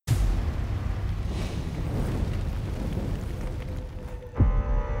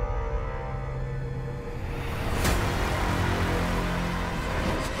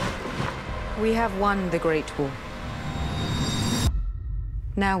We have won the Great War.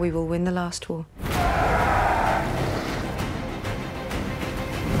 Now we will win the last war.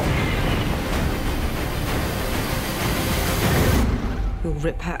 We'll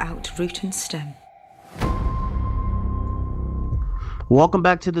rip her out root and stem. Welcome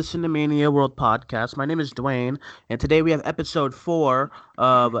back to the Cinemania World Podcast. My name is Dwayne, and today we have episode 4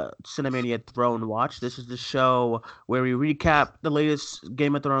 of Cinemania Thronewatch. This is the show where we recap the latest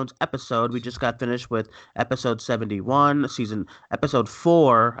Game of Thrones episode. We just got finished with episode 71, episode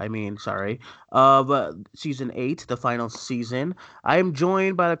 4, of season 8, the final season. I am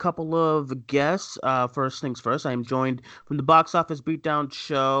joined by a couple of guests. First things first, I am joined from the Box Office Beatdown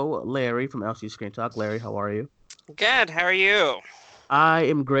show, Larry from LC Screen Talk. Larry, how are you? Good, how are you? I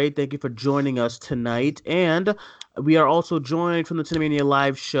am great. Thank you for joining us tonight. And we are also joined from the Cinemania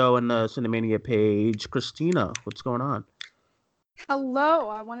live show and the Cinemania page. Christina, what's going on? Hello,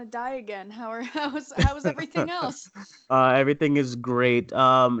 I want to die again. How's everything else? Everything is great.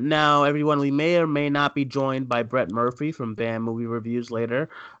 Now, everyone, we may or may not be joined by Brett Murphy from BAM Movie Reviews later.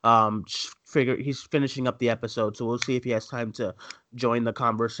 He's finishing up the episode, so we'll see if he has time to join the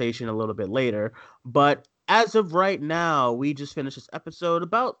conversation a little bit later. But as of right now, we just finished this episode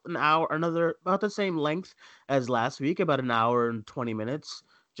about an hour, about the same length as last week, about an hour and 20 minutes,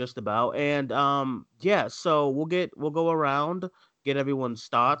 just about. And so we'll go around, get everyone's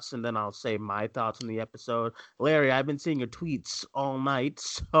thoughts, and then I'll say my thoughts on the episode. Larry, I've been seeing your tweets all night,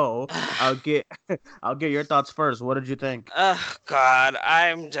 so I'll get your thoughts first. What did you think? Oh, God,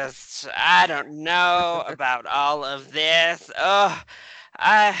 I don't know about all of this.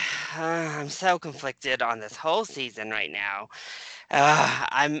 I'm so conflicted on this whole season right now.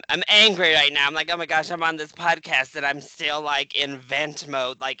 I'm angry right now. I'm like, oh my gosh, I'm on this podcast and I'm still like in vent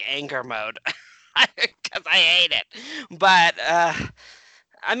mode, like anger mode, because I hate it. But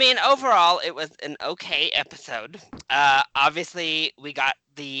overall, it was an okay episode. Obviously, we got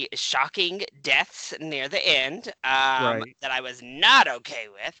the shocking deaths near the end Right. that I was not okay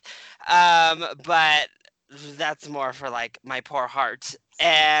with. But that's more for like my poor heart.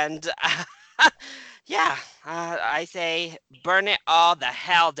 And I say burn it all the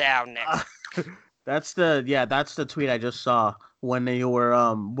hell down, Nick. That's the tweet I just saw when you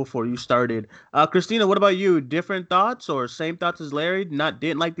were before you started. Christina, what about you? Different thoughts or same thoughts as Larry?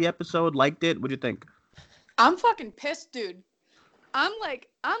 Didn't like the episode, liked it. What do you think? I'm fucking pissed, dude. I'm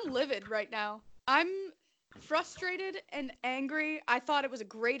livid right now. I'm frustrated and angry. I thought it was a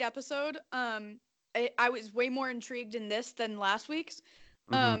great episode. I was way more intrigued in this than last week's.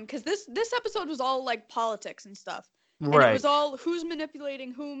 Because this episode was all like politics and stuff. And Right. it was all who's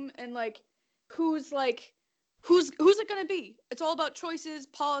manipulating whom and who's it gonna be? It's all about choices,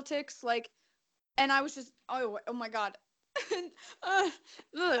 politics, and I was just oh my god.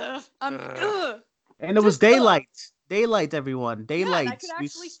 And it was daylight. Daylight, everyone. Daylight. Yeah, I could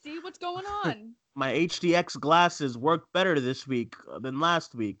actually see what's going on. My HDX glasses worked better this week than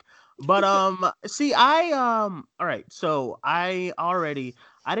last week. But see, all right. So I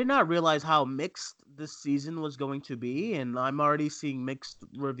did not realize how mixed this season was going to be, and I'm already seeing mixed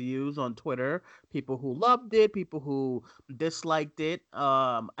reviews on Twitter. People who loved it, people who disliked it.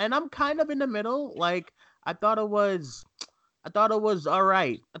 And I'm kind of in the middle. Like I thought it was all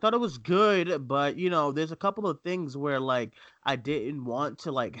right. I thought it was good, but there's a couple of things where like I didn't want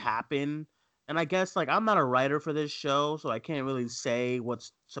to like happen. And I guess like I'm not a writer for this show, so I can't really say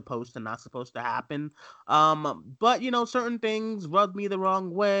what's supposed to not supposed to happen. But certain things rubbed me the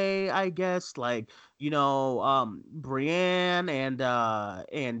wrong way, I guess. Like, Brienne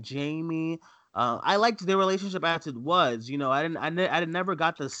and Jamie. I liked their relationship as it was. I never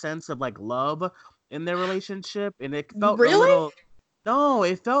got the sense of like love in their relationship, and it felt a Really? little. No,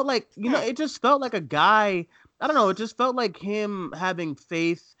 it felt like it just felt like a guy. I don't know. It just felt like him having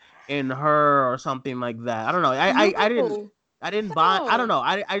faith in her or something like that. I don't know. I didn't buy. I don't know.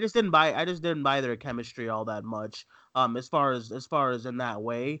 I just didn't buy. I just didn't buy their chemistry all that much. As far as in that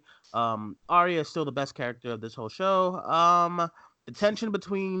way. Arya is still the best character of this whole show. The tension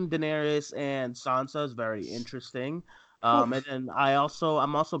between Daenerys and Sansa is very interesting. And then I'm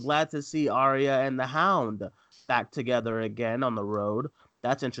also glad to see Arya and the Hound back together again on the road.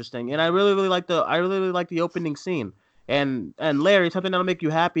 That's interesting, and I really really like the opening scene. And Larry, something that'll make you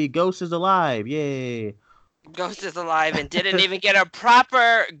happy. Ghost is alive! Yay! Ghost is alive and didn't even get a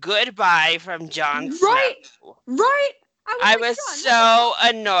proper goodbye from Jon Snow. Right. I was so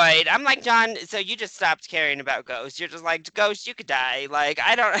annoyed. I'm like, Jon, so you just stopped caring about Ghost. You're just like, Ghost, you could die. Like,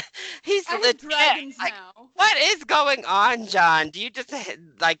 I don't, He's I have legit. dragons Like, now. what is going on, John? Do you just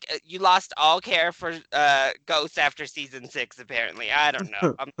you lost all care for Ghost after season 6? Apparently, I don't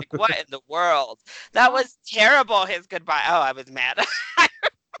know. I'm like, what in the world? That No. was terrible. His goodbye. Oh, I was mad.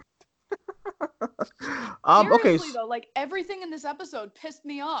 Okay. Seriously though, like everything in this episode pissed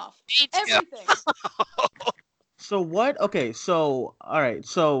me off. Me too. Everything. So what? Okay. So all right.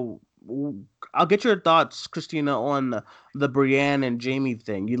 So I'll get your thoughts, Christina, on the Brienne and Jamie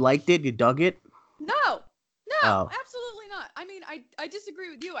thing. You liked it? You dug it? No, no, Oh. absolutely not. I mean, I disagree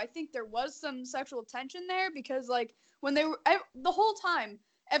with you. I think there was some sexual tension there because, like, when they were the whole time,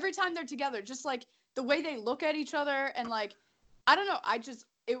 every time they're together, just like the way they look at each other and like, I don't know.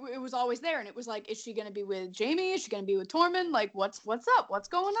 It was always there, and it was like, is she gonna be with Jamie? Is she gonna be with Tormund? Like, what's up? What's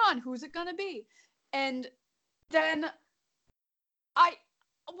going on? Who's it gonna be? And then I,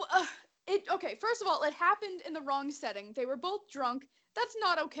 it okay. First of all, it happened in the wrong setting. They were both drunk. That's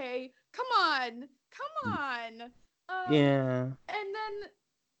not okay. Come on, come on. Yeah. And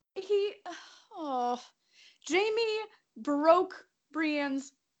then he, oh, Jamie broke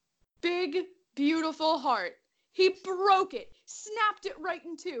Brienne's big, beautiful heart. He broke it, snapped it right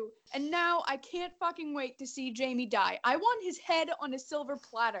in two, and now I can't fucking wait to see Jamie die. I want his head on a silver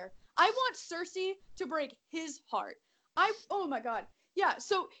platter. I want Cersei to break his heart. Oh my god. Yeah,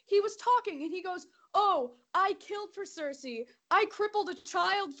 so he was talking and he goes, "Oh, I killed for Cersei. I crippled a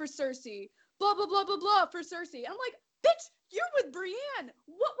child for Cersei. Blah, blah, blah, blah, blah for Cersei." I'm like, bitch, you're with Brienne.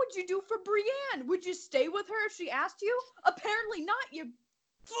 What would you do for Brienne? Would you stay with her if she asked you? Apparently not, you...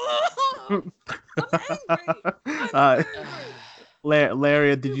 I'm angry. I'm angry.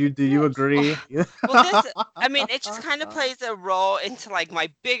 Laria, do you Bitch. agree? Well, this, I mean, it just kind of plays a role into like my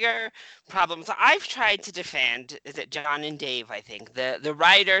bigger problems. I've tried to defend, is it John and Dave, I think, the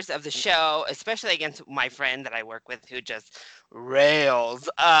writers of the show, especially against my friend that I work with who just rails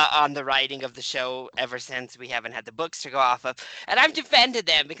on the writing of the show ever since we haven't had the books to go off of. And I've defended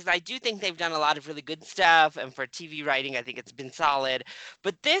them because I do think they've done a lot of really good stuff. And for TV writing, I think it's been solid.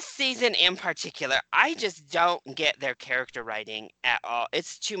 But this season in particular, I just don't get their character writing at all.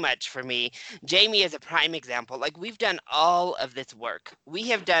 It's too much for me. Jamie is a prime example. Like, we've done all of this work. We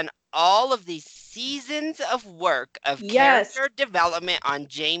have done all of these seasons of work of Yes. character development on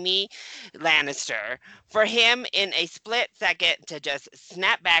Jamie Lannister for him in a split second to just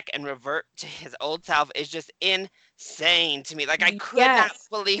snap back and revert to his old self is just insane to me. Like, I could not Yes.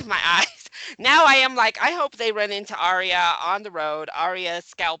 believe my eyes. Now I am like, I hope they run into Arya on the road. Arya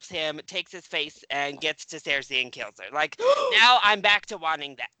scalps him, takes his face, and gets to Cersei and kills her. Like, now I'm back to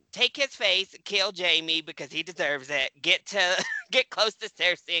wanting that. Take his face, kill Jamie because he deserves it. Get to get close to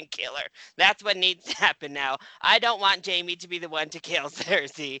Cersei and kill her. That's what needs to happen now. I don't want Jamie to be the one to kill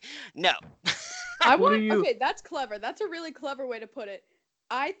Cersei. No. Okay, that's clever. That's a really clever way to put it.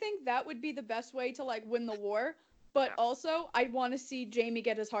 I think that would be the best way to like win the war, but also I want to see Jamie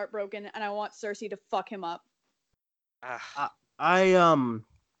get his heart broken and I want Cersei to fuck him up. I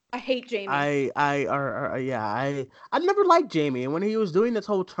I hate Jamie. I never liked Jamie, and when he was doing this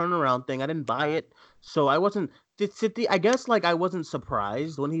whole turnaround thing, I didn't buy it. So I wasn't. I guess like I wasn't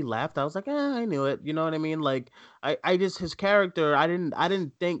surprised when he left. I was like, I knew it. You know what I mean? Like I just his character. I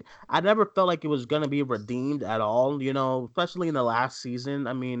didn't think. I never felt like it was gonna be redeemed at all. You know, especially in the last season.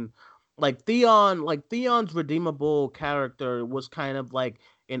 I mean, Theon's redeemable character was kind of like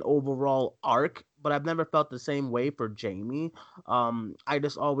an overall arc, but I've never felt the same way for Jamie. I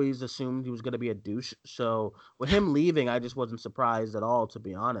just always assumed he was gonna be a douche. So with him leaving, I just wasn't surprised at all, to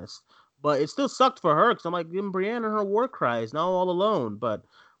be honest. But it still sucked for her because I'm like, Brienne and her war cries now all alone. But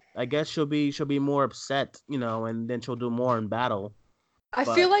I guess she'll be more upset, you know, and then she'll do more in battle. I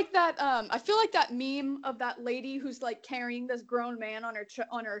But feel like that meme of that lady who's like carrying this grown man on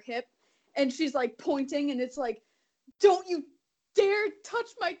her hip and she's like pointing and it's like, "Don't you dare touch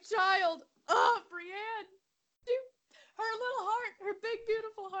my child." Oh, Brienne. Her little heart, her big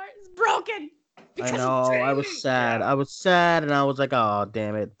beautiful heart is broken I because of know I was Jamie. sad. Yeah. I was sad, and I was like, oh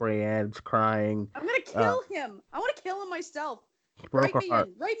damn it, Brienne's crying. I'm gonna Uh, kill him. I want to kill him myself. broke her heart.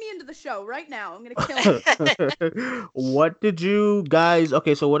 Write me into the show right now. I'm gonna kill him. What did you guys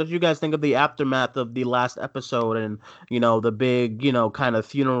okay, so what did you guys think of the aftermath of the last episode and the big, kind of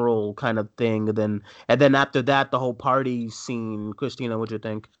funeral kind of thing, and then after that the whole party scene? Christina, what'd you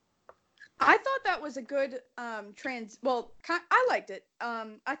think? I thought that was a good I liked it.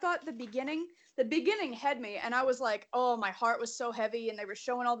 I thought the beginning had me, and I was like, oh, my heart was so heavy, and they were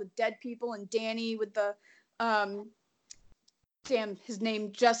showing all the dead people, and Danny with the, damn, his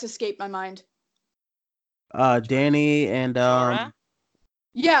name just escaped my mind. Danny and Jorah?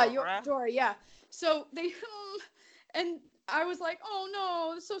 Yeah, Jorah? Jorah, yeah. So they, and I was like, oh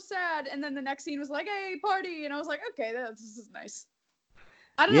no, it's so sad. And then the next scene was like, hey, party, and I was like, okay, this is nice.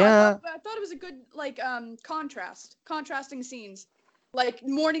 I don't know. Yeah, I thought it was a good contrasting scenes, like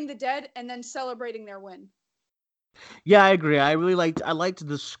mourning the dead and then celebrating their win. yeah, I agree. I liked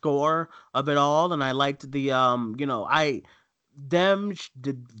the score of it all, and I liked the them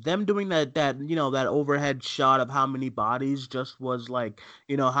doing that that overhead shot of how many bodies just was like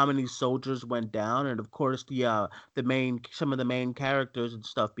how many soldiers went down, and of course the main some of the main characters and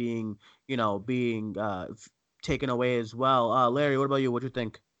stuff being being taken away as well. Larry, what about you? What do you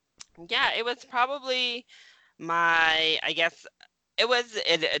think? Yeah, it was probably I guess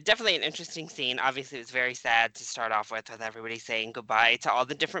definitely an interesting scene. Obviously, it was very sad to start off with everybody saying goodbye to all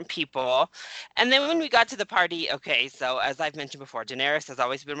the different people. And then when we got to the party, okay, so as I've mentioned before, Daenerys has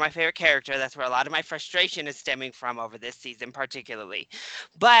always been my favorite character. That's where a lot of my frustration is stemming from over this season, particularly.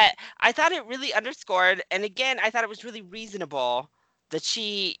 But I thought it really underscored, and again, I thought it was really reasonable that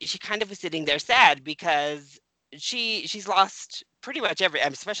she kind of was sitting there sad because she's lost pretty much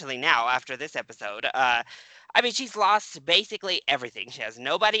especially now after this episode. I mean, she's lost basically everything. She has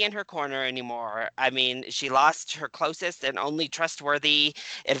nobody in her corner anymore. I mean, she lost her closest and only trustworthy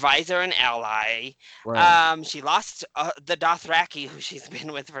advisor and ally. Right. She lost the Dothraki, who she's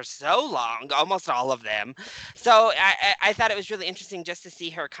been with for so long, almost all of them. So I thought it was really interesting just to see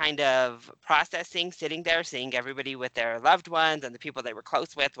her kind of processing, sitting there, seeing everybody with their loved ones and the people they were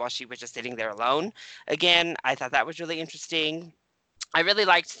close with while she was just sitting there alone. Again, I thought that was really interesting. I really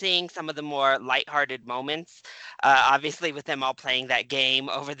liked seeing some of the more lighthearted moments. Obviously, with them all playing that game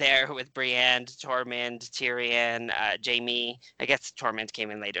over there with Brienne, Tormund, Tyrion, Jamie. I guess Tormund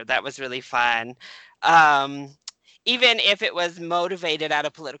came in later. That was really fun. Um, Even if it was motivated out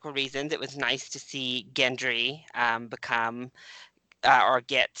of political reasons, it was nice to see Gendry become or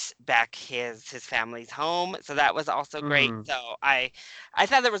get back his family's home. So that was also great. Mhm. So I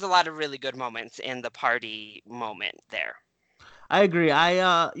thought there was a lot of really good moments in the party moment there. I agree.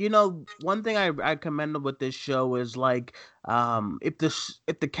 One thing I commend with this show is like, if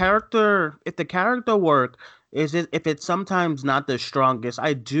the character work if it's sometimes not the strongest,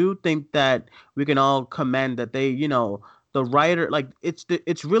 I do think that we can all commend that the writer, like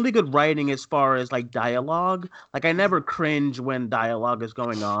it's really good writing as far as like dialogue. Like I never Mhm. cringe when dialogue is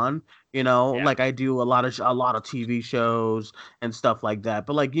going on. Yeah. Like I do a lot of TV shows and stuff like that.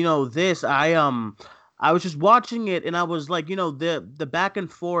 But like this, I was just watching it and I was like, the back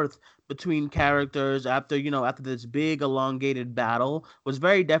and forth between characters after, after this big elongated battle was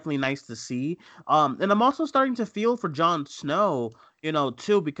very definitely nice to see. And I'm also starting to feel for Jon Snow,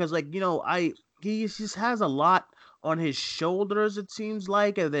 too, because like, he just has a lot on his shoulders, it seems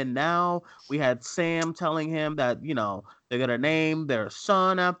like. And then now we had Sam telling him that, they're gonna name their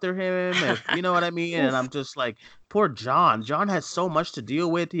son after him, if you know what I mean. And I'm Oof. just like, poor John. John has so much to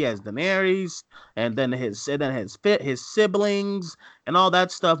deal with. He has Daenerys and then his siblings and all that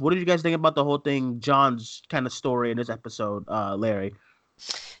stuff. What did you guys think about the whole thing, John's kind of story in this episode, Larry?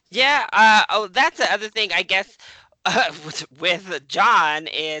 Yeah, oh, that's the other thing, I guess, with John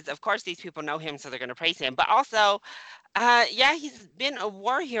is, of course, these people know him, so they're gonna praise him. But also, yeah, he's been a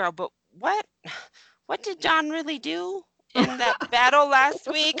war hero, but what did John really do in that battle last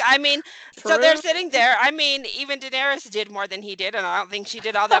week? I mean, so they're True. sitting there. I mean, even Daenerys did more than he did, and I don't think she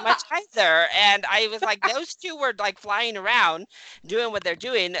did all that much either. And I was like, those two were like flying around doing what they're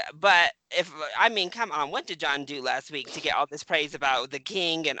doing. But if I mean, come on, what did John do last week to get all this praise about the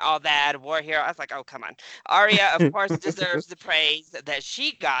king and all that war hero? I was like, oh, come on. Arya, of course, deserves the praise that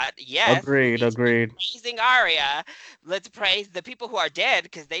she got. Yes, we Agreed, need to be agreed. praising Arya. Let's praise the people who are dead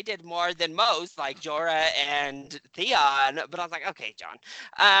because they did more than most, like Jorah and Theon. But I was like, okay, John.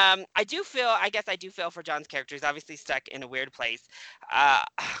 I guess I do feel for John's character. He's obviously stuck in a weird place. Oh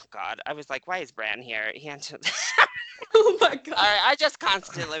God, I was like, why is Bran here? He had to. Oh my god. I just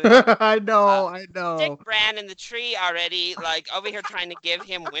constantly was like, I uh, know, I stick know. Bran in the tree already. Like over here trying to give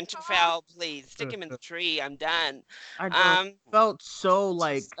him Winterfell. Please stick him in the tree. I'm done. I know. Um, Felt so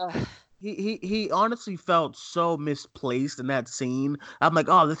like just he honestly felt so misplaced in that scene. I'm like,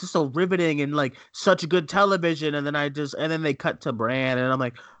 oh, this is so riveting and like such good television. And then they cut to Bran, and I'm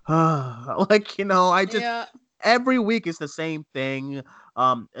like, like I just Yeah. every week it's the same thing.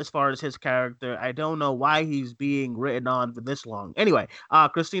 As far as his character, I don't know why he's being written on for this long. Anyway,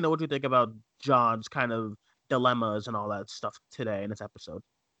 Christina, what do you think about John's kind of dilemmas and all that stuff today in this episode?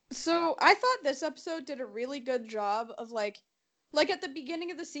 So I thought this episode did a really good job of like at the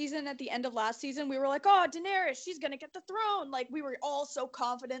beginning of the season, at the end of last season, we were like, oh, Daenerys, she's gonna get the throne. Like we were all so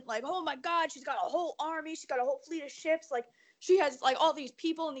confident, like, oh my god, she's got a whole army, she's got a whole fleet of ships, like she has like all these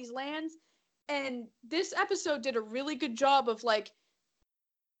people and these lands. And this episode did a really good job of like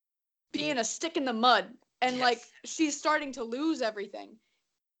being a stick in the mud, and like she's starting to lose everything.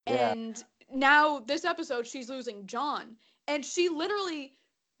 Yeah. And now this episode she's losing John, and she literally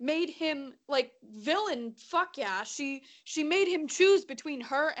made him like villain. Fuck yeah, she made him choose between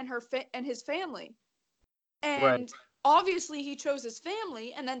her and and his family. Right. And obviously he chose his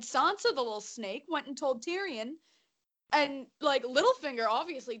family, and then Sansa the little snake went and told Tyrion, and like Littlefinger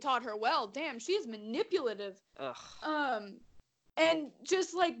obviously taught her well. Damn, she is manipulative. Ugh. And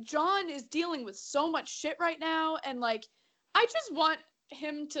just like John is dealing with so much shit right now, and like I just want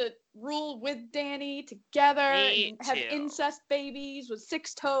him to rule with Dany together Me and have too. incest babies with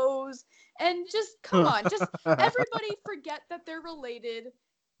 6 toes, and just come on, just everybody forget that they're related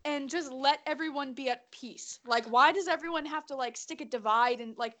and just let everyone be at peace. Like, why does everyone have to like stick a divide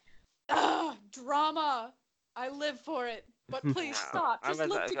and like drama? I live for it. But please No, stop. I Just was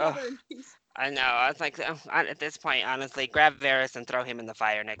live like, together ugh. in peace. I know. I was like, at this point, honestly, grab Varys and throw him in the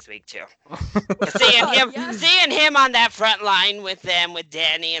fire next week too. 'Cause Yes. seeing him on that front line with them, with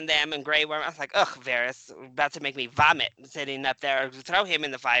Danny and them and Grey Worm, I was like, ugh, Varys, about to make me vomit sitting up there. Throw him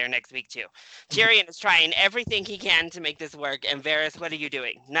in the fire next week too. Tyrion is trying everything he can to make this work, and Varys, what are you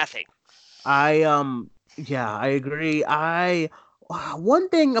doing? Nothing. I yeah, I agree. One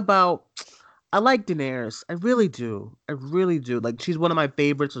thing about I like Daenerys. I really do. I really do. Like she's one of my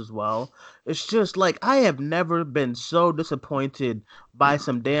favorites as well. It's just like I have never been so disappointed by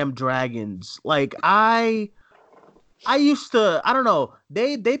some damn dragons. Like I used to, I don't know.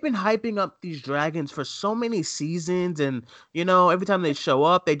 They've been hyping up these dragons for so many seasons, and every time they show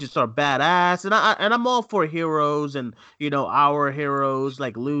up, they just are badass. And I'm all for heroes and our heroes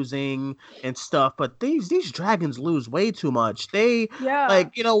like losing and stuff. But these dragons lose way too much. They Yeah.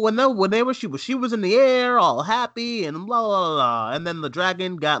 like when they were she was in the air all happy and blah blah blah, blah. And then the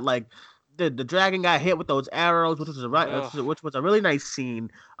dragon got like. The dragon got hit with those arrows, which was Ugh. which was a really nice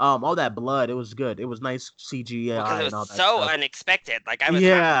scene. All that blood, it was good. It was nice Well, because CGI it and was all that so stuff. unexpected. Like I was not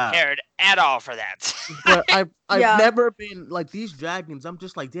Yeah, prepared at all for that. but I've Yeah. never been like these dragons. I'm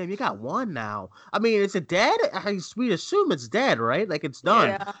just like, damn, you got one now. I mean, is it dead? We assume it's dead, right? Like it's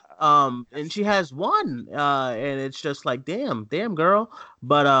done. Yeah. And she has one. And it's just like, damn, girl.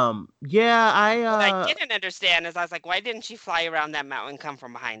 But yeah, What I didn't understand is I was like, why didn't she fly around that mountain, come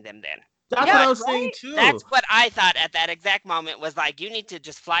from behind them then? that's what I Yeah, But was saying right? too. that's what I thought at that exact moment was like, you need to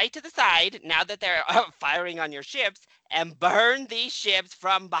just fly to the side now that they're firing on your ships and burn these ships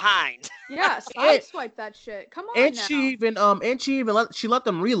from behind. Yeah, And, sideswipe that shit. Come on and now. she even let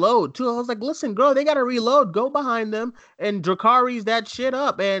them reload too. I was like, listen, girl, they gotta reload. Go behind them and Drakari's that shit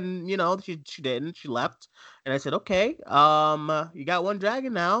up. And she didn't. She left. And I said, okay, you got one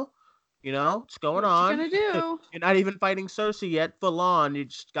dragon now. What's going What you on? gonna do? You're not even fighting Cersei yet, full on. You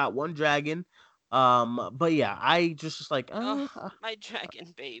just got one dragon. But yeah, I just like, Oh, my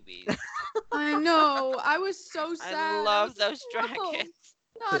dragon babies. I know. I was so I sad. I was love like, those no, dragons.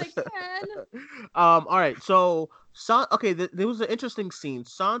 not again. all right. So, okay, there was an interesting scene.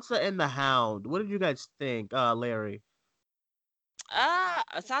 Sansa and the Hound. What did you guys think, Larry?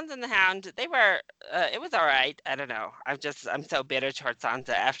 Sansa and the Hound, they were, it was all right. I don't know. I'm so bitter towards Sansa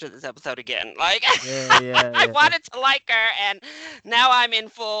after this episode again. Like, Yeah, yeah, I yeah. wanted to like her, and now I'm in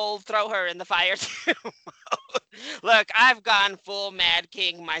full throw her in the fire too mode. Look, I've gone full Mad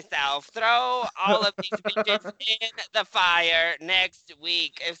King myself. Throw all of these bitches in the fire next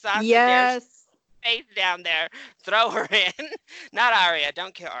week. If Sansa dares Yes. face down there, throw her in. Not Arya.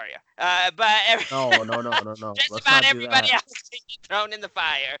 Don't kill Arya. No, no, no, no, no. Just Let's about not do everybody that. else can be thrown in the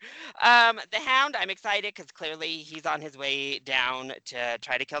fire. The Hound, I'm excited because clearly he's on his way down to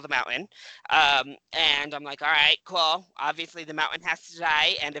try to kill the Mountain. And I'm like, all right, cool. Obviously, the Mountain has to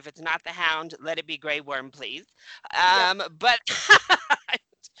die, and if it's not the Hound, let it be Grey Worm, please. Yep. But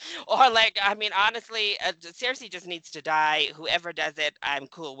or like, I mean, honestly, Cersei just needs to die. Whoever does it, I'm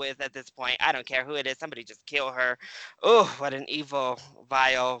cool with at this point. I don't care who it is. Somebody just kill her. Oh, what an evil,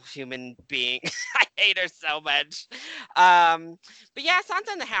 vile human being. I hate her so much. But yeah,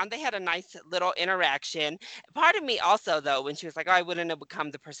 Sansa and the Hound, they had a nice little interaction. Part of me also, though, when she was like, oh, I wouldn't have become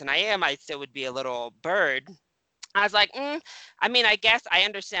the person I am, I still would be a little bird. I was like, I mean, I guess I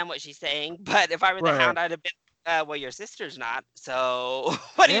understand what she's saying, but if I were the Right. Hound, I'd have been, well, your sister's not. So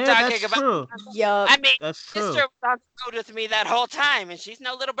what are you Yeah, that's talking about? true. Yup. I mean, That's sister true. was on the road with me that whole time, and she's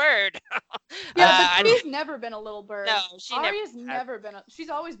no little bird. Yeah, That's but I true. she's never been a little bird. no, she never Arya's has. never been a. She's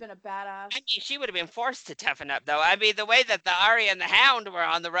always been a badass. I mean, she would have been forced to toughen up, though. I mean, the way that the Arya and the Hound were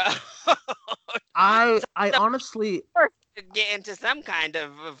on the road, I so honestly forced to get into some kind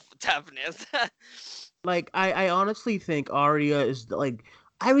of toughness. I honestly think Arya is like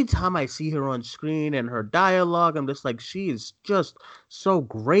every time I see her on screen and her dialogue, I'm just like, she is just so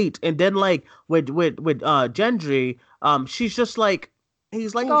great. And then like with Gendry, she's just like,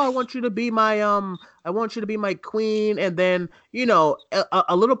 he's like, oh, Oof. I want you to be my queen. And then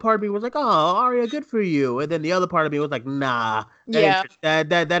a little part of me was like, oh, Arya, good for you. And then the other part of me was like, nah, Yeah.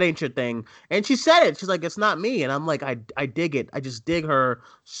 that ain't your thing. And she said it. She's like, it's not me. And I'm like, I dig it. I just dig her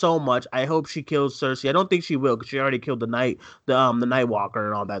so much. I hope she kills Cersei. I don't think she will because she already killed the Night Walker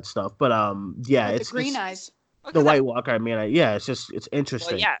and all that stuff. But yeah, With the it's green just eyes. Well, the 'cause White Walker. I mean, yeah, it's well,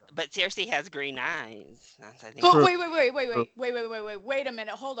 interesting. yeah, but Cersei has green eyes. That's, I think. Oh, True. wait a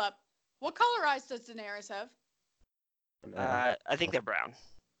minute. Hold up. What color eyes does Daenerys have? I think they're brown.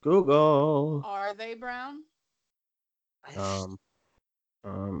 Google. Are they brown?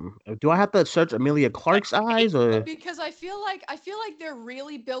 Um, do I have to search Amelia Clark's eyes or? Because I feel like they're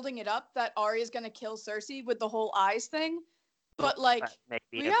really building it up that Arya's gonna kill Cersei with the whole eyes thing. But like, Maybe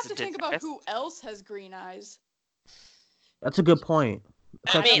we it's have to think about who else has green eyes. That's a good point.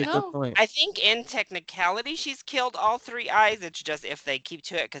 That's I I actually mean, a don't good know. point. I think in technicality she's killed all three eyes. It's just if they keep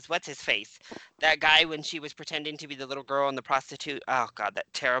to it, because what's his face? That guy when she was pretending to be the little girl and the prostitute. Oh God,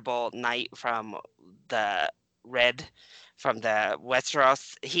 that terrible knight from the Red, from the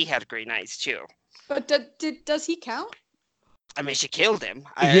Westeros. He had green eyes too. But does he count? I mean, she killed him.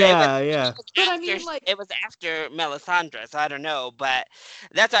 Yeah, yeah. But I mean, like, It was after Melisandre, so I don't know. But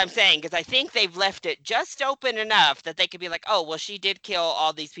that's what I'm saying, because I think they've left it just open enough that they could be like, oh, well, she did kill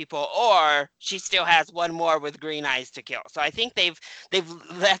all these people, or she still has one more with green eyes to kill. So I think they've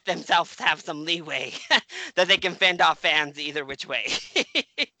let themselves have some leeway that they can fend off fans either which way.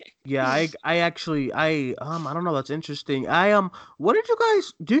 Yeah, I actually I don't know, that's interesting. What did you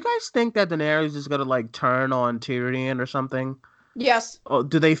guys do you guys think that Daenerys is gonna like turn on Tyrion or something? yes, Oh,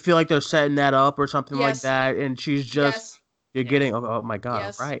 do they feel like they're setting that up or something like yes, that? And she's just yes, you're Yes. getting oh my god, all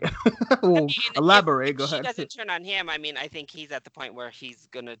yes. right. I Well, mean, elaborate, if go she ahead. doesn't turn on him, I mean, I think he's at the point where he's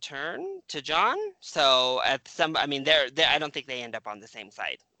gonna turn to John. So at some, I mean, they're I don't think they end up on the same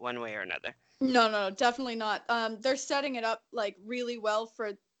side one way or another. No, definitely not. They're setting it up like really well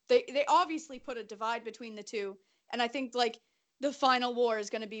for they obviously put a divide between the two, and I think like the final war is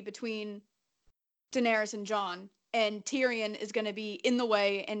going to be between Daenerys and Jon, and Tyrion is going to be in the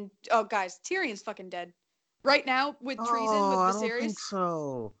way. And oh, guys, Tyrion's fucking dead right now with treason Oh, with I don't think Viserys.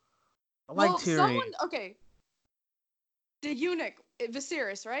 so. I like Well, Tyrion. someone okay, the eunuch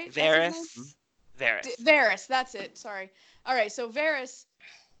Viserys, right? That's his name. Varys, Varys. Varys, that's it. Sorry. All right, so Varys,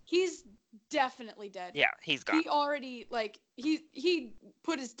 he's definitely dead. Yeah, he's gone. He already like he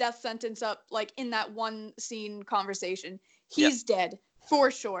put his death sentence up like in that one scene conversation. He's dead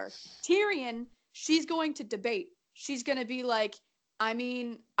for sure. Tyrion, she's going to debate. She's going to be like, I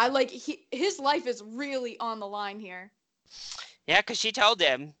mean, his life is really on the line here. Yeah, because she told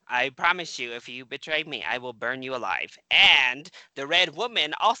him, I promise you, if you betray me, I will burn you alive. And the Red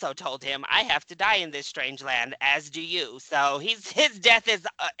Woman also told him, I have to die in this strange land, as do you. So his death is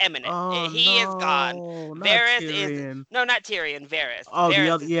imminent. Oh He is gone. no, not Varys is, Tyrion. no, not Tyrion, Varys. Oh, the Varys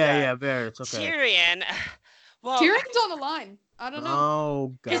other, is yeah, done. yeah, Varys. Okay. Tyrion, well, Tyrion's on the line. I don't know.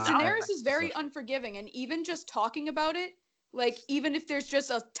 Oh Because God. Daenerys is very unforgiving, and even just talking about it, like even if there's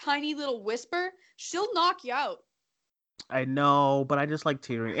just a tiny little whisper, she'll knock you out. I know, but I just like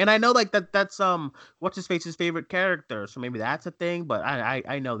Tyrion, and I know like that's what's his face's favorite character, so maybe that's a thing. But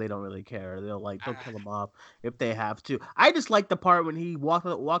I know they don't really care. They'll kill him off if they have to. I just like the part when he walked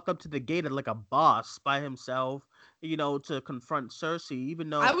up to the gate like a boss by himself, to confront Cersei.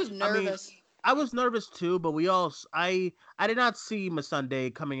 Even I though was I mean nervous. I was nervous too, but I did not see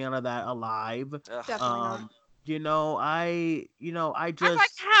Missandei coming out of that alive. ugh. Definitely not. Um, I I was like,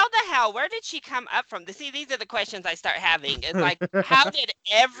 just how the hell? Where did she come up from? See, these are the questions I start having. It's like, how did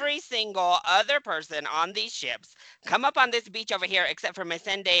every single other person on these ships come up on this beach over here, except for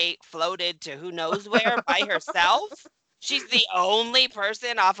Missandei floated to who knows where by herself? She's the only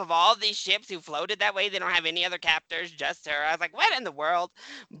person off of all these ships who floated that way. They don't have any other captors, just her. I was like, what in the world?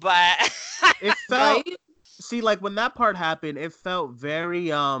 But it felt Right? see like when that part happened it felt very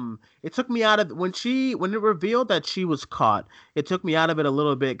it took me out of when it revealed that she was caught. It took me out of it a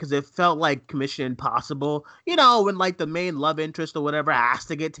little bit because it felt like Mission Impossible, when like the main love interest or whatever has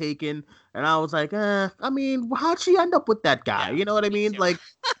to get taken. And I was like, I mean, how'd she end up with that guy? yeah, You know what I me mean? too. Like,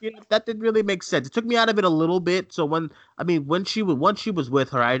 that didn't really make sense. It took me out of it a little bit. So once she was with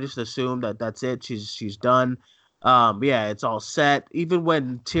her, I just assumed that that's it. She's done. Yeah, it's all set. Even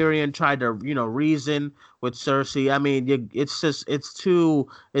when Tyrion tried to, reason with Cersei, I mean, it's just it's too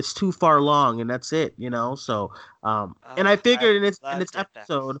far along, and that's it. So, and I Oh, I figured in this loved it though.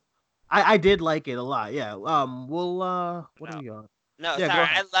 episode, I did like it a lot. Yeah. What are No, we on? No, Yeah, go sorry. I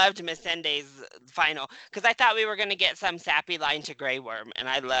ahead. loved Miss Sunday's final because I thought we were gonna get some sappy line to Grey Worm, and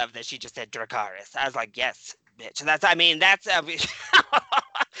I love that she just said Dracarys. I was like, yes, bitch. That's I mean that's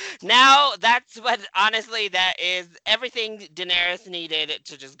now that's what honestly that is everything Daenerys needed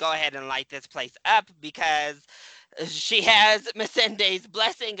to just go ahead and light this place up because she has Missandei's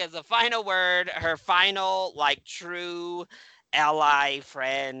blessing as a final word, her final like true ally,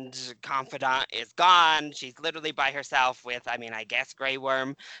 friend, confidant is gone. She's literally by herself with, I mean, I guess Grey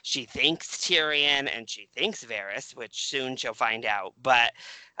Worm. She thinks Tyrion and she thinks Varys, which soon she'll find out. But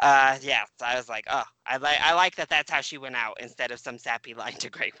yeah, so I was like, oh, I like that. That's how she went out instead of some sappy line to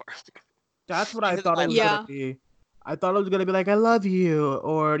Grey Worm. That's what I Because thought it I was love. gonna Yeah, be. I thought it was gonna be like I love you,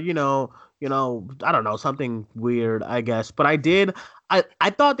 or I don't know, something weird, I guess. But I did. I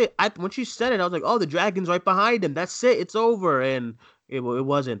thought that when she said it, I was like, oh, the dragon's right behind him. That's it. It's over. And it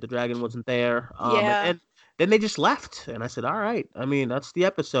wasn't. The dragon wasn't there. And yeah. then they just left, and I said, all right. I mean, that's the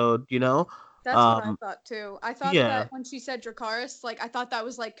episode, you know. That's what I Um, thought too. I thought yeah, that when she said Dracarys, like I thought that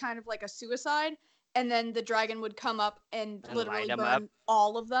was like kind of like a suicide, and then the dragon would come up and And light literally them up. burn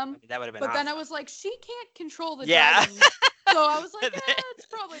all of I them. mean, that would have been But then I awesome. was like, she can't control the Yeah. dragon, so I was like, it's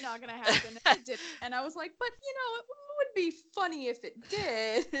probably not gonna happen. And it didn't. And I was like, but it would be funny if it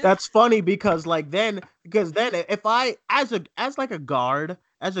did. that's funny because then if I as like a guard,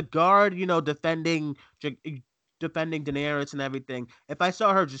 defending Daenerys and everything, if I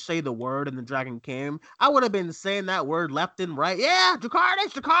saw her just say the word and the dragon came, I would have been saying that word left and right. Yeah,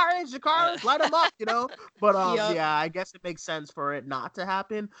 Dracarys, light them up, you know. But Yep. yeah, I guess it makes sense for it not to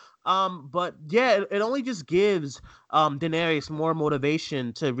happen. But yeah, it only just gives Daenerys more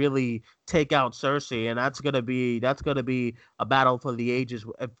motivation to really take out Cersei, and that's gonna be a battle for the ages.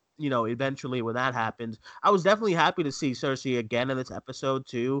 If, eventually when that happens, I was definitely happy to see Cersei again in this episode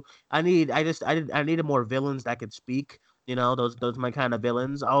too. I needed more villains that could speak. Those my kind of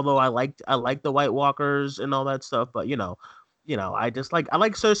villains. Although I like the White Walkers and all that stuff, but I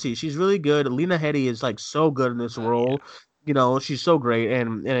like Cersei. She's really good. Lena Headey is like so good in this Oh yeah. role. She's so great,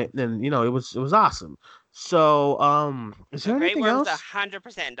 and it was awesome. So, is So there Grey anything Worm's else?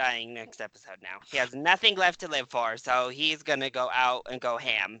 100% dying next episode now. He has nothing left to live for, so he's gonna go out and go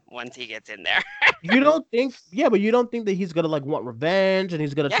ham once he gets in there. You don't think, yeah, but you don't think that he's gonna like want revenge and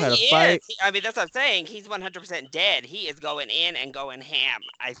he's gonna Yeah, try he to is. fight? I mean, that's what I'm saying. He's 100% dead. He is going in and going ham,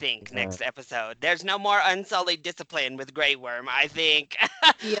 I think, Yeah. next episode. There's no more unsullied discipline with Grey Worm, I think.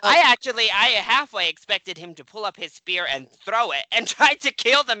 Yep. I halfway expected him to pull up his spear and throw it and try to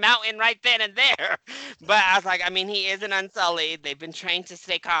kill the mountain right then and there. But I was like, I mean, he is an unsullied. They've been trained to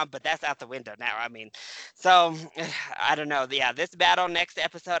stay calm, but that's out the window now. I mean, so I don't know. Yeah, this battle next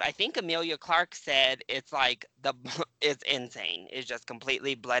episode, I think Amelia Clark said it's like it's insane. It's just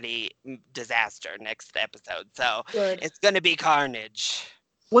completely bloody disaster next episode. So Good. it's gonna be carnage.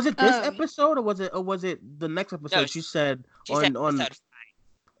 Was it this Um. episode or was it the next No, episode? She said she said on. episode.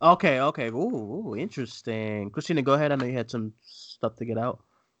 Okay. Ooh, interesting. Christina, go ahead. I know you had some stuff to get out.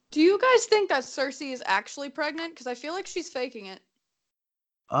 Do you guys think that Cersei is actually pregnant? Because I feel like she's faking it.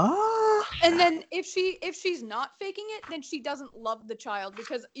 Ah, And then if she's not faking it, then she doesn't love the child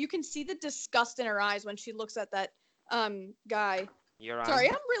because you can see the disgust in her eyes when she looks at that guy. You're on. Sorry,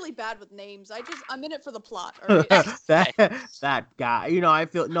 I'm really bad with names. I'm in it for the plot, all right? that that guy.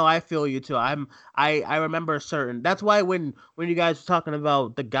 I feel you too. I remember certain. That's why when you guys were talking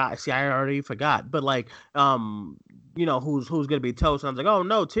about the guy, see, I already forgot. But like, who's gonna be toast? And I was like, oh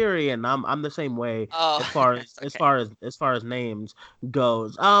no, Tyrion. I'm the same way Oh, as far as it's as okay. far as as far as names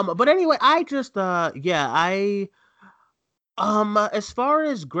goes. But anyway, I just yeah, as far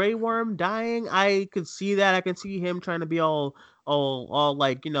as Grey Worm dying, I could see that. I can see him trying to be all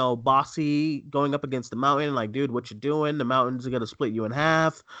like, bossy, going up against the mountain. Like, dude, what you doing? The mountain's gonna split you in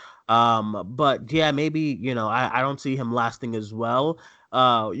half. But yeah, maybe, I don't see him lasting as well.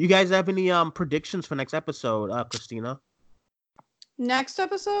 You guys have any predictions for next episode, Christina? Next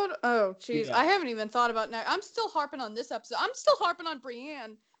episode? Oh, jeez. Yeah. I haven't even thought about next. I'm still harping on this episode. I'm still harping on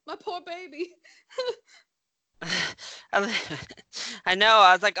Brienne. My poor baby. I know.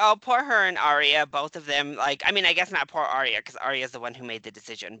 I was like, oh, poor her and Arya, both of them. Like, I mean, I guess not poor Arya because Arya is the one who made the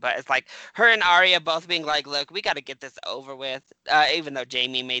decision. But it's like her and Arya both being like, look, we got to get this over with. Even though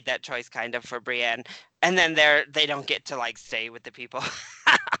Jamie made that choice kind of for Brienne, and then they don't get to like stay with the people.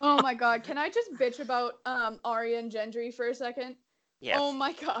 Oh my god. Can I just bitch about Arya and Gendry for a second? Yes. Oh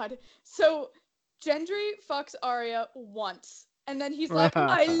my god. So Gendry fucks Arya once. And then he's like,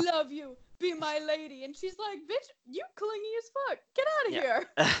 I love you. Be my lady. And she's like, bitch, you clingy as fuck. Get out of Yeah. here.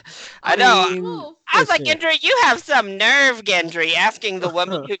 I I'm know. a mean, wolf. I was like, Listen, Gendry, you have some nerve, Gendry, asking the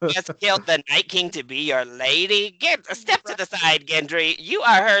woman who just killed the Night King to be your lady. Get a step to the side, Gendry. You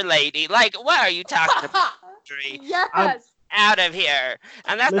are her lady. Like, what are you talking about, Gendry? I'm Yes. Out of here.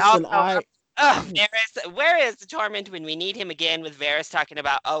 And that's listen. also oh, Varys, where is the Torment when we need him again with Varys talking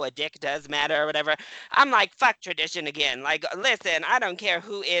about, oh, a dick does matter or whatever? I'm like, fuck tradition again. Like, listen, I don't care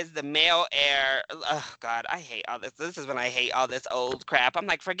who is the male heir. Oh, God, I hate all this. This is when I hate all this old crap. I'm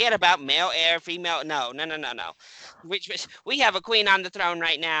like, forget about male heir, female. No, no, no, no, no. Which we have a queen on the throne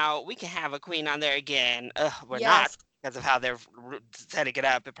right now. We can have a queen on there again. Ugh, we're not Yes. because of how they're setting it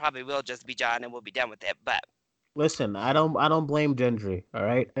up. It probably will just be John and we'll be done with it. But Listen, I don't blame Gendry, all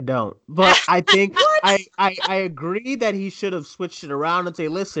right? I don't. But I think What? I agree that he should have switched it around and say,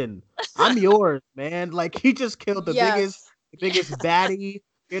 "Listen, I'm yours, man." Like he just killed Yes. the biggest baddie.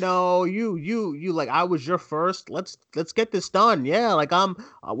 You like I was your first. Let's get this done. Yeah, like I'm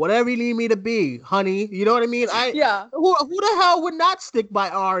whatever you need me to be, honey. You know what I mean? I Yeah. who the hell would not stick by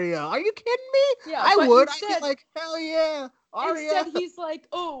Arya? Are you kidding me? Yeah. I But would. I'd be instead, like, "Hell yeah, instead Arya." he's like,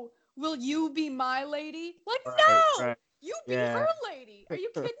 "Oh, will you be my lady?" Like, Right, no, right. you be Yeah. her lady. Are you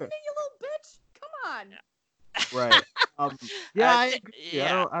kidding me, you little bitch? Come on. Right. Yeah, I agree. I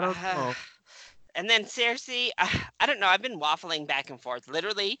yeah. don't know. And then Cersei, I don't know. I've been waffling back and forth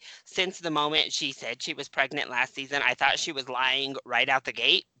literally since the moment she said she was pregnant last season. I thought she was lying right out the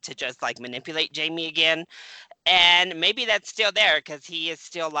gate to just like manipulate Jamie again. And maybe that's still there because he is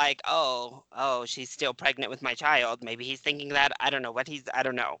still like, oh, she's still pregnant with my child. Maybe he's thinking that. I don't know what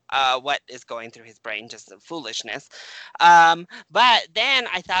is going through his brain, just foolishness. But then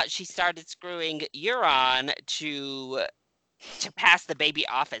I thought she started screwing Euron to pass the baby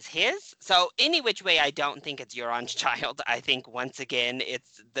off as his. So any which way, I don't think it's Euron's child. I think once again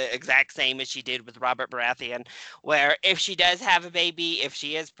it's the exact same as she did with Robert Baratheon, where if she does have a baby, if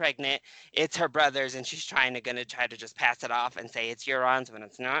she is pregnant, it's her brother's, and she's gonna try to just pass it off and say it's Euron's when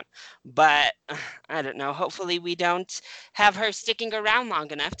it's not. But I don't know. Hopefully we don't have her sticking around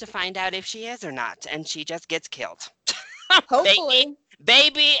long enough to find out if she is or not, and she just gets killed. Baby, Hopefully.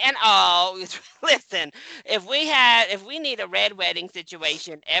 baby and all. Listen, if we need a red wedding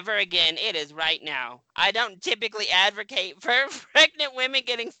situation ever again, it is right now. I don't typically advocate for pregnant women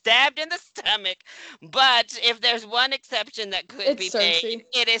getting stabbed in the stomach, but if there's one exception that could It's be made, Cersei.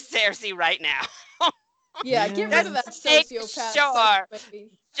 it is Cersei right now. Yeah, get rid Yeah. of Just that to make sociopath psycho sure, baby.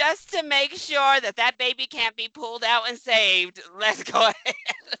 just to make sure that that baby can't be pulled out and saved. Let's go ahead.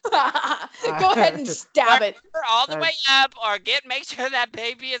 Go ahead and Burn stab it. her all the way That's up, or make sure that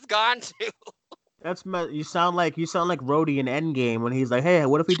baby is gone too. you sound like Rhodey in Endgame when he's like, "Hey,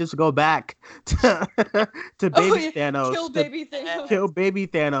 what if we just go back to to Oh baby yeah, kill Thanos to baby Thanos. kill baby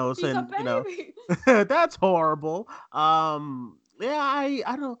Thanos He's a and baby. that's horrible." Yeah,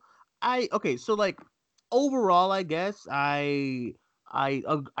 I don't okay, so like overall, I guess I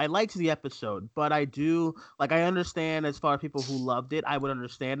liked the episode, but I do like I understand as far as people who loved it, I would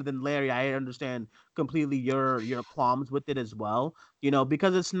understand. And then Larry, I understand completely your qualms with it as well.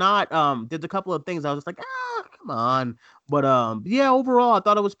 Because it's not there's a couple of things I was just like, come on. But yeah, overall I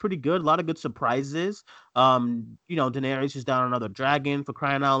thought it was pretty good. A lot of good surprises. Daenerys is down another dragon for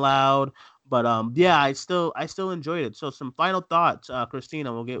crying out loud. But yeah, I still enjoyed it. So some final thoughts,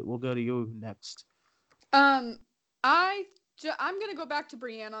 Christina, we'll go to you next. Um, I'm gonna go back to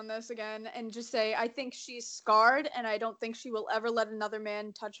Brienne on this again and just say I think she's scarred, and I don't think she will ever let another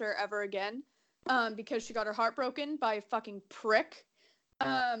man touch her ever again. Because she got her heart broken by a fucking prick.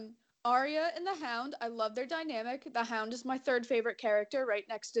 Arya and the Hound, I love their dynamic. The Hound is my third favorite character, right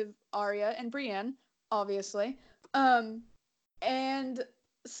next to Arya and Brienne, obviously. And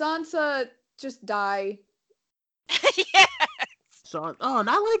Sansa just die. Yeah. And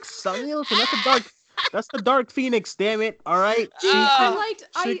I like Sunny. Listen, that's the Dark Phoenix. Damn it! All right, See, Oh,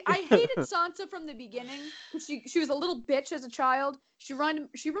 I hated Sansa from the beginning because she was a little bitch as a child. She reminded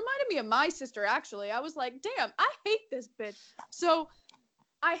me of my sister actually. I was like, damn, I hate this bitch. So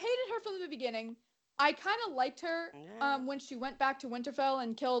I hated her from the beginning. I kind of liked her yeah. when she went back to Winterfell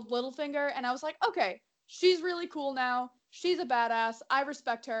and killed Littlefinger, and I was like, okay, she's really cool now. She's a badass. I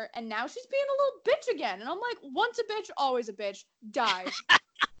respect her, and now she's being a little bitch again. And I'm like, once a bitch, always a bitch. Die.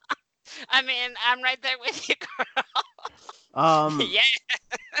 I mean, I'm right there with you, girl. um, Yeah.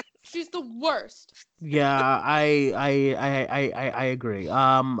 She's the worst. yeah, I agree.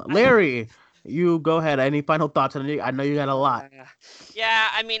 Larry. You go ahead. Any final thoughts on it? I know you got a lot. Uh, yeah,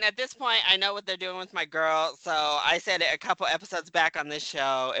 I mean, at this point, I know what they're doing with my girl. So I said it a couple episodes back on this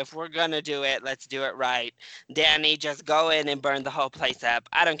show. If we're gonna do it, let's do it right. Danny, just go in and burn the whole place up.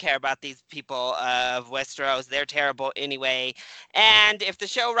 I don't care about these people of Westeros. They're terrible anyway. And if the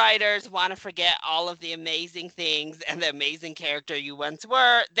show writers want to forget all of the amazing things and the amazing character you once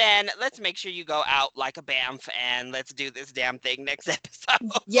were, then let's make sure you go out like a bamf and let's do this damn thing next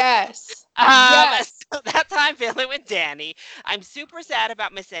episode. Yes. Um, Yes. so that's how I'm feeling with Danny. I'm super sad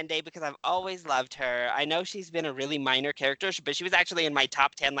about Miss Ende because I've always loved her. I know she's been a really minor character, but she was actually in my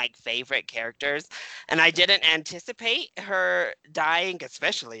top 10 like favorite characters, and I didn't anticipate her dying,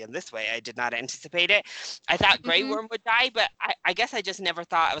 especially in this way. I did not anticipate it. I thought Grey Mhm. Worm would die, but I guess I just never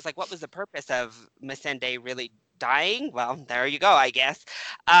thought. I was like, what was the purpose of Miss Ende really dying? Well, there you go, I guess.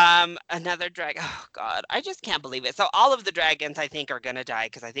 Another drag. Oh God, I just can't believe it. So all of the dragons, I think, are gonna die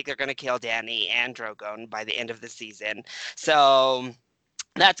because I think they're gonna kill Danny and Drogon by the end of the season. So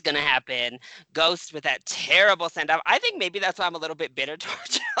that's gonna happen. Ghost with that terrible send off. I think maybe that's why I'm a little bit bitter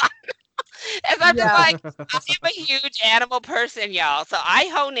towards as I'm just Yeah. like, I am a huge animal person, y'all. So I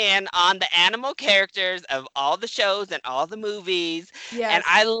hone in on the animal characters of all the shows and all the movies. And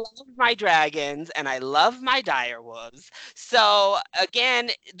I Yes. love my dragons and I love my dire wolves. So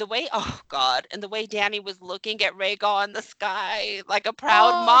again, the way, oh God, and the way Danny was looking at Rhaegal in the sky like a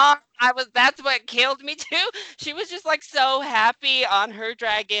proud Oh, mom. That's what killed me too. She was just like so happy on her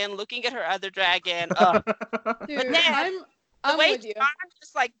dragon, looking at her other dragon. But dude, then the I'm way with you. John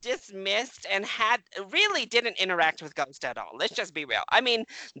just like dismissed and had really didn't interact with Ghost at all. Let's just be real. I mean,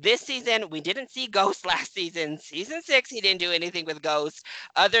 this season we didn't see Ghost last season. Season 6 he didn't do anything with Ghost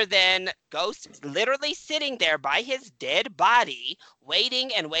other than Ghost literally sitting there by his dead body, waiting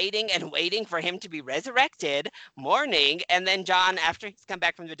and waiting and waiting for him to be resurrected, mourning, and then John after he's come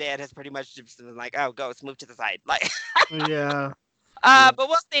back from the dead has pretty much just been like, "Oh, Ghost, move to the side." Like Yeah. Yeah. but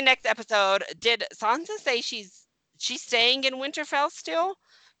we'll see next episode. Did Sansa say she's staying in Winterfell still?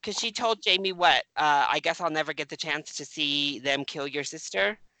 Because she told Jamie what? I guess I'll never get the chance to see them kill your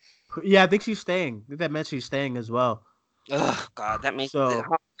sister. Yeah, I think she's staying. I think that meant she's staying as well. Oh God, that means the So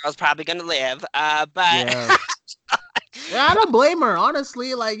girl's probably gonna live. But yeah. Yeah, I don't blame her,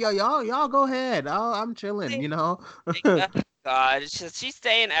 honestly. Like, yo, y'all go ahead. I'm chilling, you know? Oh God, it's just she's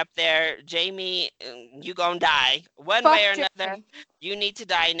staying up there. Jamie, you gonna die one way Fuck or another. Jamie. You need to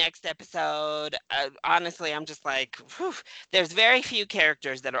die next episode. Honestly, I'm just like, whew, there's very few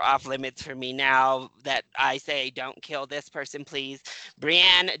characters that are off limits for me now that I say don't kill this person, please.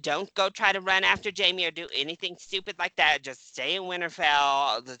 Brienne, don't go try to run after Jamie or do anything stupid like that. Just stay in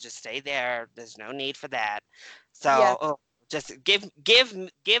Winterfell. Just stay there. There's no need for that. Yes. So, just give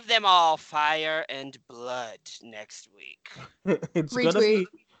them all fire and blood next week. It's gonna Retweet.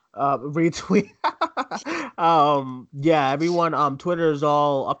 be retweet. Yeah, everyone, Twitter is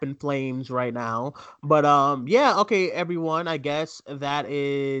all up in flames right now. But yeah, okay, everyone, I guess that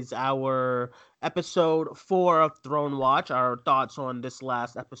is our episode 4 of Throne Watch, our thoughts on this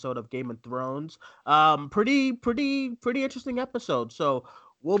last episode of Game of Thrones. Pretty interesting episode. So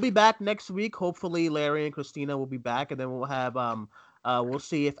we'll be back next week. Hopefully Larry and Christina will be back, and then we'll have we'll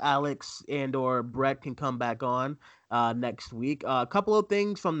see if Alex and or Brett can come back on next week. A couple of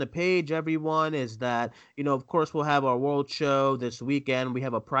things from the page, everyone, is that, of course, we'll have our world show this weekend. We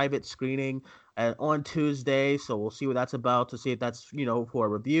have a private screening on Tuesday, so we'll see what that's about to see if that's, for a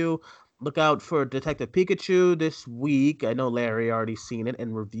review. Look out for Detective Pikachu this week. I know Larry already seen it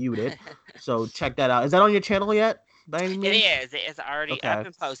and reviewed it, so check that out. Is that on your channel yet, by any It means? is. It is already up Okay.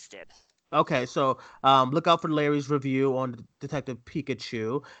 and posted. Okay, so look out for Larry's review on Detective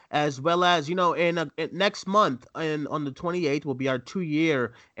Pikachu, as well as in next month, and on the 28th will be our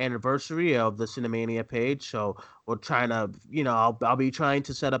 2-year anniversary of the Cinemania page. So we're trying to, I'll be trying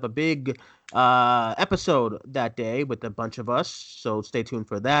to set up a big episode that day with a bunch of us. So stay tuned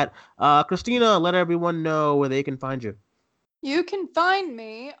for that. Christina, let everyone know where they can find you. You can find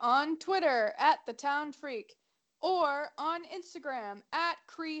me on Twitter at the Town Freak or on Instagram at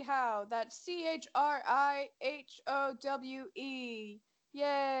Creehow. That's CHRIHOWE.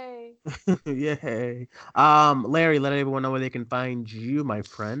 Yay. Yay! Larry, let everyone know where they can find you, my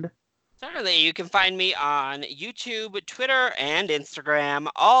friend. Certainly, you can find me on YouTube, Twitter, and Instagram,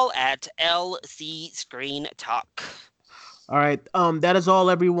 all at LC Screen Talk. All right. That is all,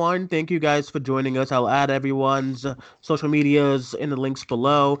 everyone. Thank you guys for joining us. I'll add everyone's social medias in the links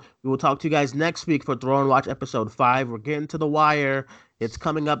below. We will talk to you guys next week for Throne Watch episode 5. We're getting to the wire. It's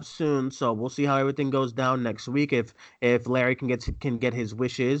coming up soon, so we'll see how everything goes down next week. If Larry can get his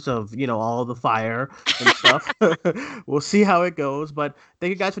wishes of all the fire and stuff, we'll see how it goes. But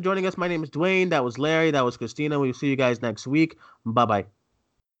thank you guys for joining us. My name is Dwayne. That was Larry. That was Christina. We'll see you guys next week. Bye bye.